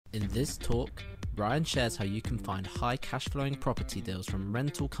In this talk, Ryan shares how you can find high cash flowing property deals from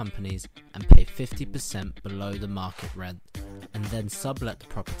rental companies and pay 50% below the market rent, and then sublet the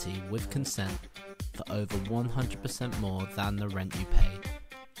property with consent for over 100% more than the rent you pay.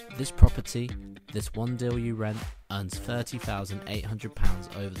 This property, this one deal you rent, earns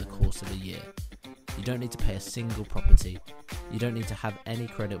 £30,800 over the course of a year. You don't need to pay a single property, you don't need to have any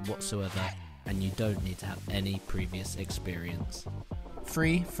credit whatsoever, and you don't need to have any previous experience.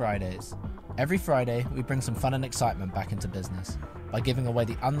 Free Fridays. Every Friday, we bring some fun and excitement back into business by giving away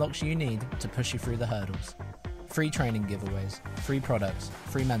the unlocks you need to push you through the hurdles. Free training giveaways, free products,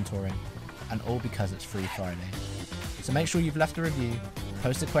 free mentoring, and all because it's Free Friday. So make sure you've left a review,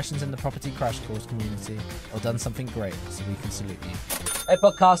 posted questions in the Property Crash Course community, or done something great so we can salute you. Hey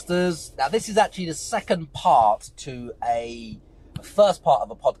podcasters, now this is actually the second part to the first part of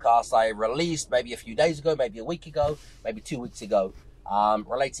a podcast I released maybe a few days ago, maybe a week ago, maybe 2 weeks ago,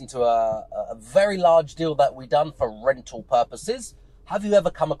 relating to a very large deal that we done for rental purposes. Have you ever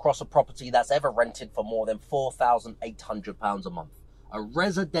come across a property that's ever rented for more than £4,800 a month? A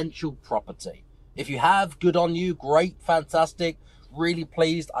residential property. If you have, good on you, great, fantastic, really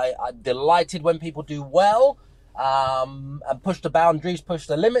pleased. I'm delighted when people do well and push the boundaries, push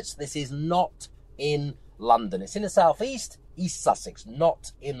the limits. This is not in London. It's in the southeast, East Sussex,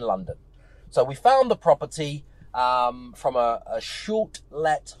 not in London. So we found the property from a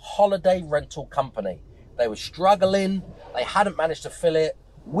short-let holiday rental company. They were struggling. They hadn't managed to fill it.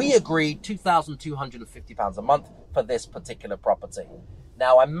 We agreed £2,250 a month for this particular property.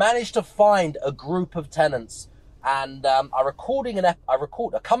 Now, I managed to find a group of tenants, and I recorded an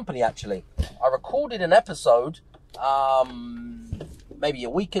episode maybe a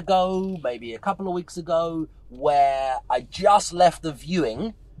week ago, maybe a couple of weeks ago, where I just left the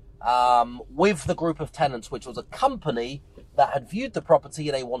viewing with the group of tenants, which was a company that had viewed the property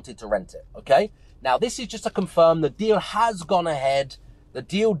and they wanted to rent it. Okay. Now, this is just to confirm the deal has gone ahead. The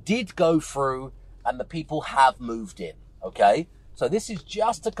deal did go through and the people have moved in. Okay. So this is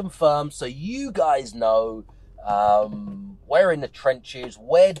just to confirm so you guys know we're in the trenches,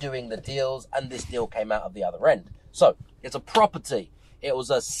 we're doing the deals, and this deal came out of the other end. So it's a property. It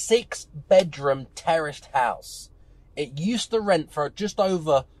was a 6-bedroom terraced house. It used to rent for just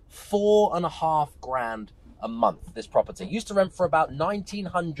over $4,500 a month, this property. It used to rent for about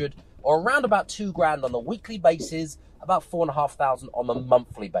 $1,900 or around about $2,000 on a weekly basis, about $4,500 on a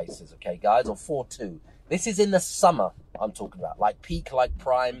monthly basis, okay, guys, or $4,200. This is in the summer I'm talking about, like peak, like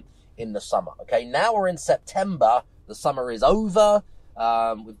prime in the summer, okay? Now we're in September. The summer is over.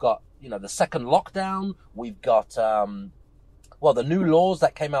 We've got, the second lockdown. We've got, the new laws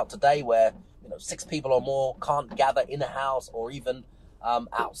that came out today where, 6 people or more can't gather in a house or even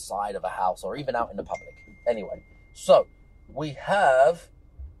outside of a house or even out in the public. Anyway, so we have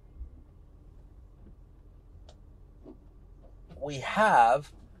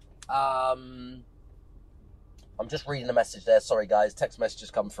I'm just reading the message there. Sorry, guys. Text messages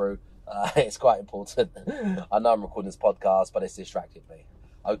come through. It's quite important. I know I'm recording this podcast, but it's distracted me.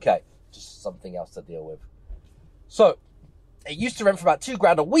 Okay, just something else to deal with. So, it used to rent for about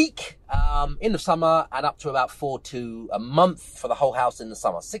 $2,000 a week in the summer and up to about $4,200 a month for the whole house in the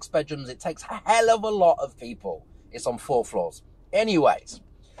summer. 6 bedrooms. It takes a hell of a lot of people. It's on 4 floors. Anyways,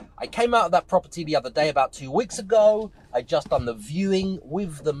 I came out of that property the other day about 2 weeks ago. I just done the viewing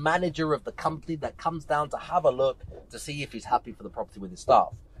with the manager of the company that comes down to have a look to see if he's happy for the property with his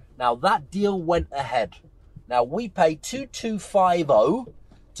staff. Now, that deal went ahead. Now, we paid $2,250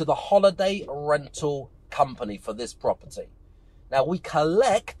 to the holiday rental company for this property. Now, we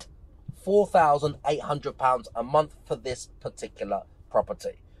collect £4,800 a month for this particular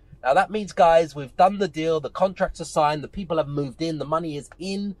property. Now, that means, guys, we've done the deal. The contracts are signed. The people have moved in. The money is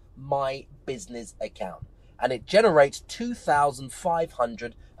in my business account. And it generates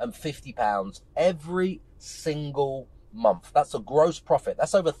 £2,550 every single month. That's a gross profit.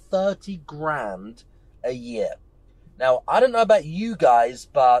 That's over 30 grand a year. Now, I don't know about you guys,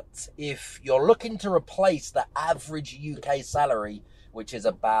 but if you're looking to replace the average UK salary, which is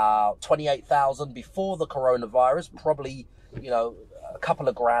about 28,000 before the coronavirus, probably, a couple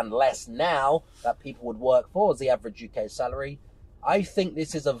of grand less now that people would work for as the average UK salary, I think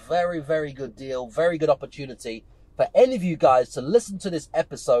this is a very, very good deal, very good opportunity for any of you guys to listen to this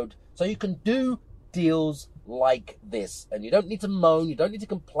episode so you can do deals like this. And you don't need to moan, you don't need to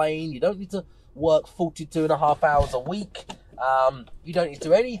complain, you don't need to work 42.5 hours a week. You don't need to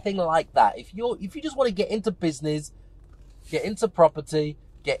do anything like that. If you just want to get into business, get into property,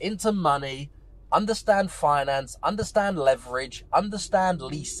 get into money, understand finance, understand leverage, understand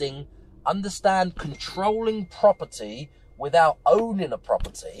leasing, understand controlling property without owning a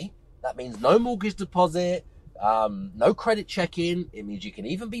property. That means no mortgage deposit, no credit check-in. It means you can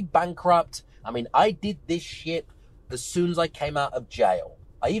even be bankrupt. I mean, I did this shit as soon as I came out of jail.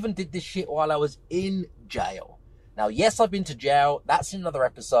 I even did this shit while I was in jail. Now, yes, I've been to jail. That's in another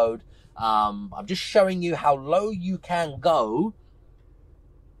episode. I'm just showing you how low you can go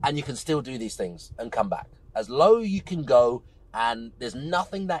and you can still do these things and come back. As low you can go, and there's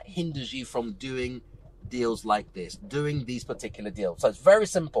nothing that hinders you from doing deals like this, doing these particular deals. So it's very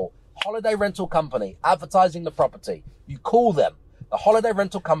simple. Holiday rental company, advertising the property. You call them. The holiday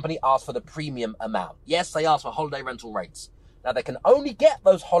rental company asks for the premium amount. Yes, they ask for holiday rental rates. Now, they can only get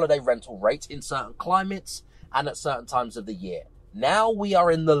those holiday rental rates in certain climates and at certain times of the year. Now we are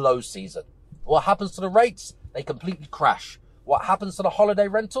in the low season. What happens to the rates? They completely crash. What happens to the holiday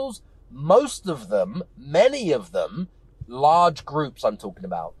rentals? Most of them, many of them, large groups I'm talking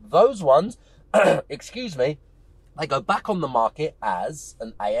about, those ones, excuse me, they go back on the market as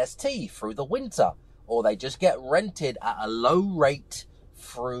an AST through the winter, or they just get rented at a low rate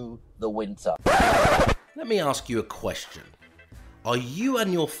through the winter. Let me ask you a question. Are you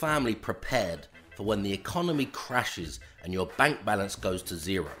and your family prepared for when the economy crashes and your bank balance goes to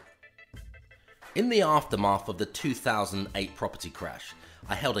zero? In the aftermath of the 2008 property crash,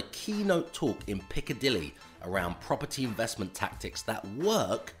 I held a keynote talk in Piccadilly around property investment tactics that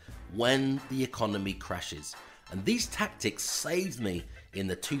work when the economy crashes. And these tactics saved me in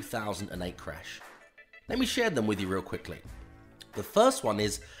the 2008 crash. Let me share them with you real quickly. The first one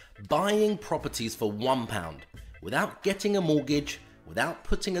is buying properties for £1 without getting a mortgage, without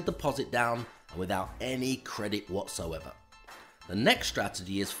putting a deposit down, and without any credit whatsoever. The next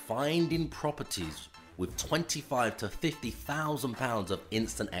strategy is finding properties with £25,000 to £50,000 of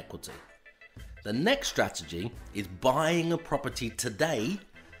instant equity. The next strategy is buying a property today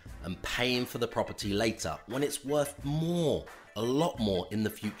and paying for the property later when it's worth more, a lot more in the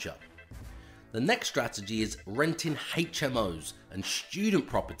future. The next strategy is renting HMOs and student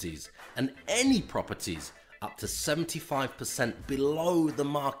properties and any properties up to 75% below the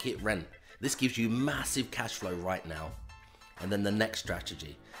market rent. This gives you massive cash flow right now. And then the next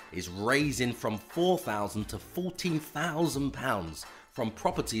strategy is raising from £4,000 to £14,000 from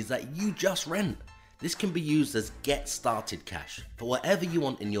properties that you just rent. This can be used as get started cash for whatever you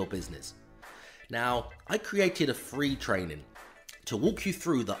want in your business. Now, I created a free training to walk you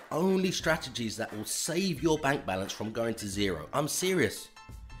through the only strategies that will save your bank balance from going to zero. I'm serious.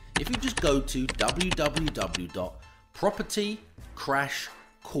 If you just go to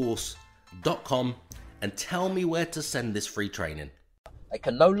www.propertycrashcourse.com and tell me where to send this free training. They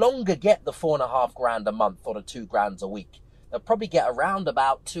can no longer get the £4,500 a month or the £2,000 a week. They'll probably get around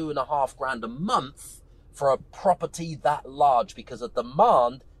about £2,500 a month for a property that large because the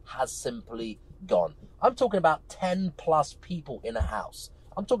demand has simply gone. I'm talking about 10 plus people in a house.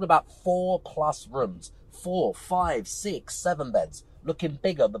 I'm talking about 4 plus rooms, 4, 5, 6, 7 beds, looking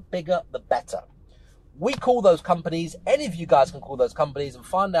bigger the better. We call those companies, any of you guys can call those companies and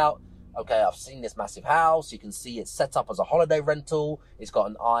find out, okay, I've seen this massive house. You can see it's set up as a holiday rental. It's got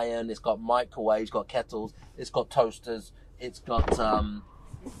an iron, it's got microwaves, it's got kettles, it's got toasters, it's got, let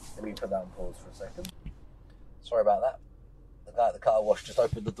me put that on pause for a second. Sorry about that. The guy at the car wash just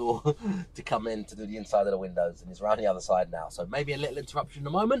opened the door to come in to do the inside of the windows, and he's around the other side now. So maybe a little interruption in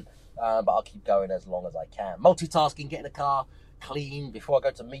a moment, but I'll keep going as long as I can. Multitasking, getting the car clean before I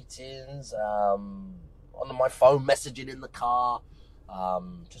go to meetings, on my phone, messaging in the car,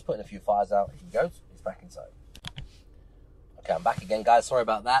 just putting a few fires out. Here he goes. He's back inside. Okay, I'm back again, guys. Sorry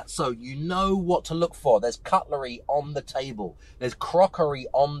about that. So you know what to look for. There's cutlery on the table. There's crockery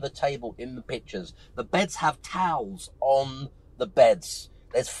on the table in the pictures. The beds have towels on the beds.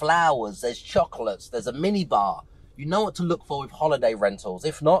 There's flowers. There's chocolates. There's a mini bar. You know what to look for with holiday rentals.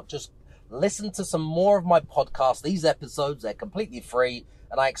 If not, just listen to some more of my podcasts. These episodes, they're completely free,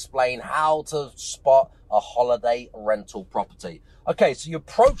 and I explain how to spot a holiday rental property. Okay, so you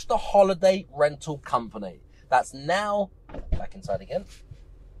approach the holiday rental company. That's now back inside again.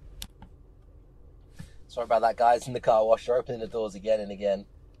 Sorry about that, guys, in the car wash. They're opening the doors again and again.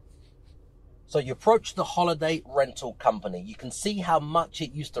 So you approach the holiday rental company. You can see how much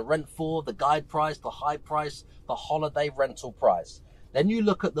it used to rent for, the guide price, the high price, the holiday rental price. Then you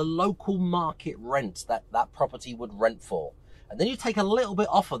look at the local market rent that that property would rent for. And then you take a little bit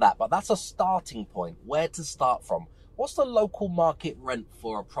off of that, but that's a starting point. Where to start from? What's the local market rent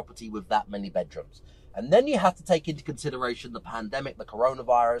for a property with that many bedrooms? And then you have to take into consideration the pandemic, the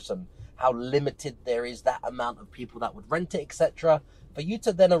coronavirus, and how limited there is that amount of people that would rent it, etc., for you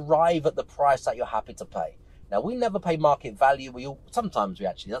to then arrive at the price that you're happy to pay. Now, we never pay market value. Sometimes we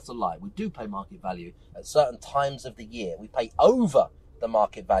actually, that's a lie. We do pay market value at certain times of the year. We pay over the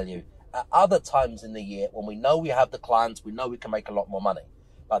market value at other times in the year when we know we have the clients, we know we can make a lot more money.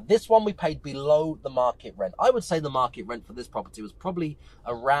 But this one we paid below the market rent. I would say the market rent for this property was probably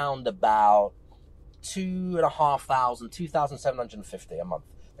around about $2,500, $2,750 a month.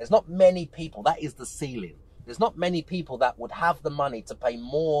 There's not many people, that is the ceiling. There's not many people that would have the money to pay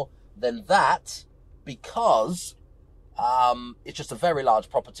more than that, because it's just a very large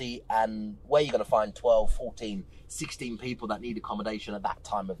property, and where you're going to find 12, 14, 16 people that need accommodation at that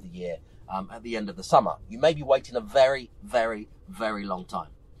time of the year, at the end of the summer. You may be waiting a very, very, very long time.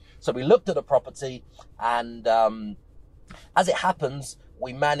 So we looked at the property, and as it happens,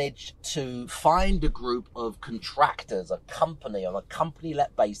 we managed to find a group of contractors, a company on a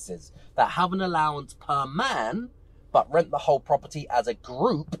company-let basis, that have an allowance per man, but rent the whole property as a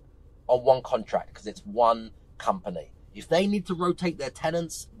group on one contract, because it's one company. If they need to rotate their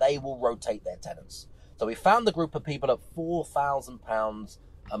tenants, they will rotate their tenants. So we found the group of people at £4,000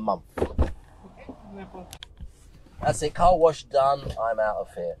 a month. That's it, car wash done, I'm out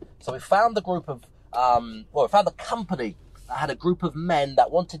of here. So we found the group of, we found the company that had a group of men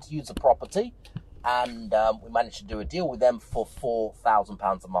that wanted to use the property, and we managed to do a deal with them for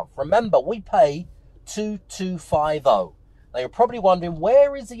 £4,000 a month. Remember, we pay 2,250. Now you're probably wondering,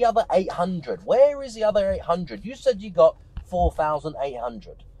 where is the other 800? Where is the other 800? You said you got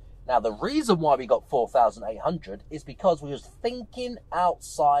 4,800. Now the reason why we got 4,800 is because we was thinking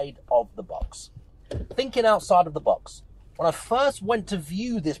outside of the box. Thinking outside of the box. When I first went to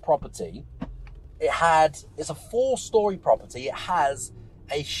view this property, it's a 4-story property. It has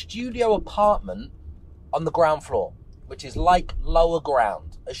a studio apartment on the ground floor, which is like lower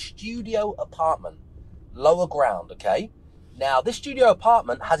ground. A studio apartment, lower ground, okay? Now, this studio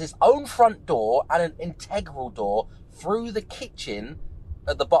apartment has its own front door and an integral door through the kitchen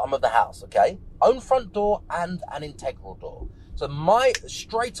at the bottom of the house, okay? Own front door and an integral door. So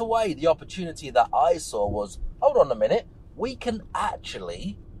straight away, the opportunity that I saw was, hold on a minute, we can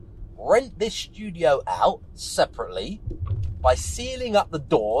actually rent this studio out separately by sealing up the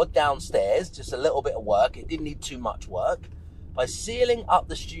door downstairs, just a little bit of work. It didn't need too much work. By sealing up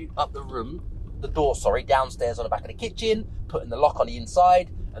the door downstairs on the back of the kitchen, putting the lock on the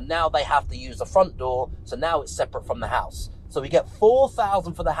inside, and now they have to use the front door, so now it's separate from the house. So we get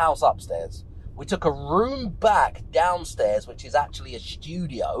 $4,000 for the house upstairs. We took a room back downstairs, which is actually a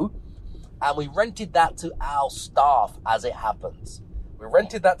studio, and we rented that to our staff, as it happens. We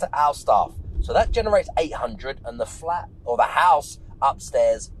rented that to our staff. So that generates $800, and the flat or the house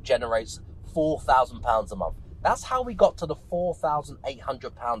upstairs generates £4,000 a month. That's how we got to the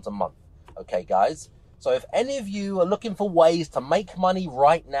 £4,800 a month. Okay, guys? So if any of you are looking for ways to make money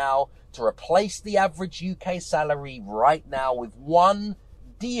right now, to replace the average UK salary right now with one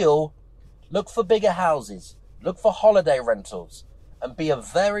deal, look for bigger houses, look for holiday rentals, and be a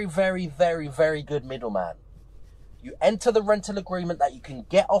very, very, very, very good middleman. You enter the rental agreement that you can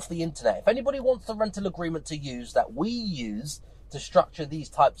get off the internet. If anybody wants the rental agreement to use that we use to structure these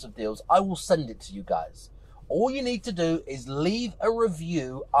types of deals, I will send it to you guys. All you need to do is leave a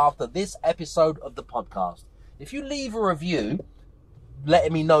review after this episode of the podcast. If you leave a review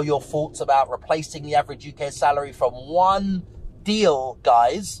letting me know your thoughts about replacing the average UK salary from one deal,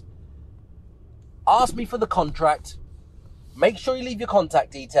 guys, ask me for the contract. Make sure you leave your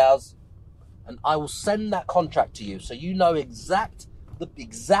contact details, and I will send that contract to you so you know the exact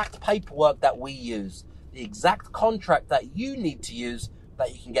paperwork that we use, the exact contract that you need to use,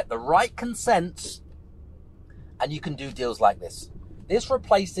 that you can get the right consents, and you can do deals like this. This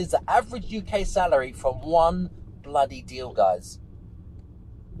replaces the average UK salary from one bloody deal, guys.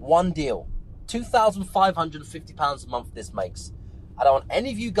 One deal. £2,550 a month this makes. I don't want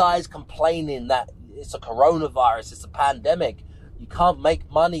any of you guys complaining that it's a coronavirus, it's a pandemic, you can't make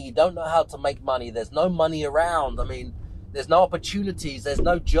money, you don't know how to make money, there's no money around, I mean, there's no opportunities, there's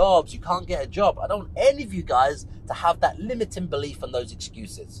no jobs, you can't get a job. I don't want any of you guys to have that limiting belief and those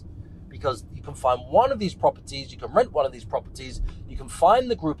excuses. Because you can find one of these properties, you can rent one of these properties, you can find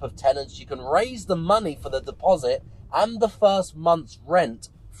the group of tenants, you can raise the money for the deposit and the first month's rent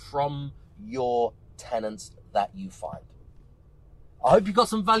from your tenants that you find. I hope you got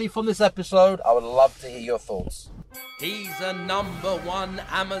some value from this episode. I would love to hear your thoughts. He's a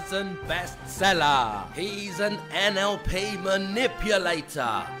 #1 Amazon bestseller. He's an NLP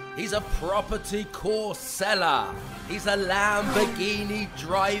manipulator. He's a property course seller. He's a Lamborghini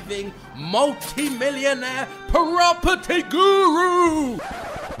driving multi-millionaire property guru.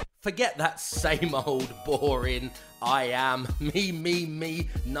 Forget that same old boring I am me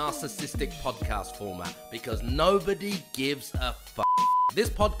narcissistic podcast format, because nobody gives a fuck. This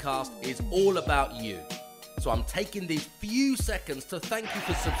podcast is all about you. So I'm taking these few seconds to thank you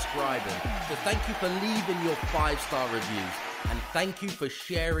for subscribing, to thank you for leaving your 5-star reviews, and thank you for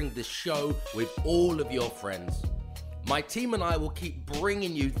sharing this show with all of your friends. My team and I will keep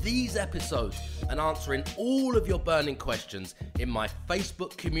bringing you these episodes and answering all of your burning questions in my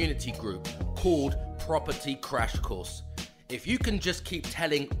Facebook community group called Property Crash Course. If you can just keep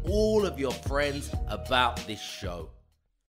telling all of your friends about this show.